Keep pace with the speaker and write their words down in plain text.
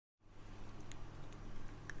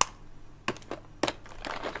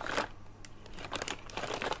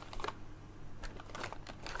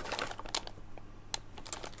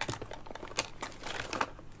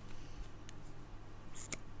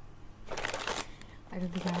I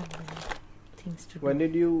don't think I have many things to do. When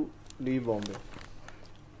did you leave Bombay?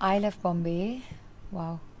 I left Bombay.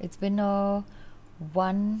 Wow, it's been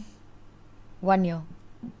one year,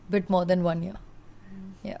 bit more than 1 year.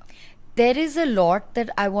 Yeah, there is a lot that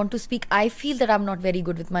I want to speak. I feel that I'm not very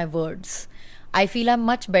good with my words. I feel I'm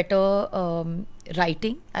much better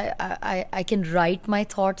writing. I can write my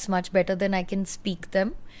thoughts much better than I can speak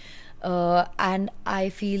them. And I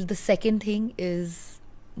feel the second thing is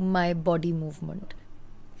my body movement.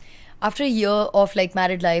 After a year of like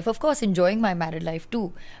married life, of course enjoying my married life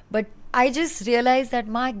too, but I just realized that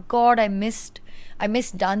my God, I missed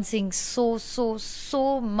dancing so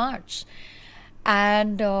much,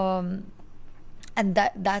 and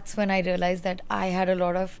that's when I realized that I had a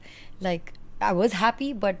lot of, like, I was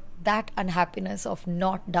happy, but that unhappiness of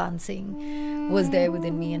not dancing was there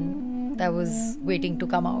within me, and that was waiting to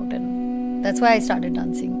come out, and that's why I started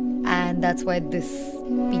dancing, and that's why this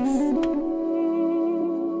piece.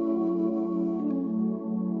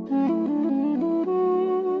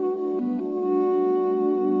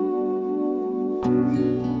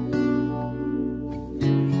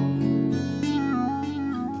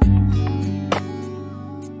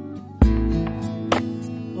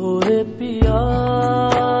 O re piya,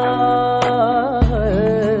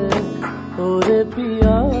 o re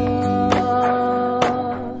piya,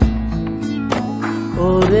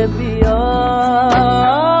 o re piya,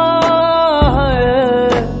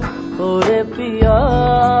 o re piya,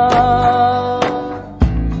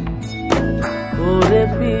 o re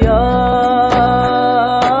piya,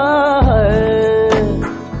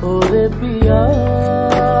 o re piya.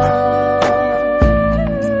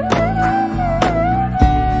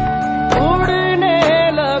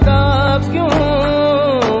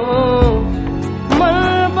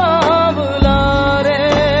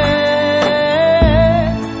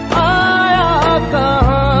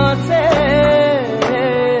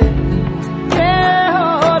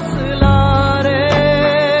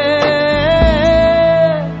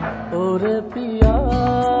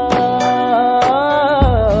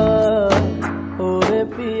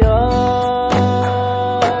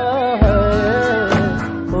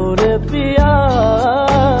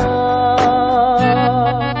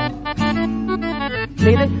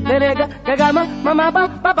 Mama,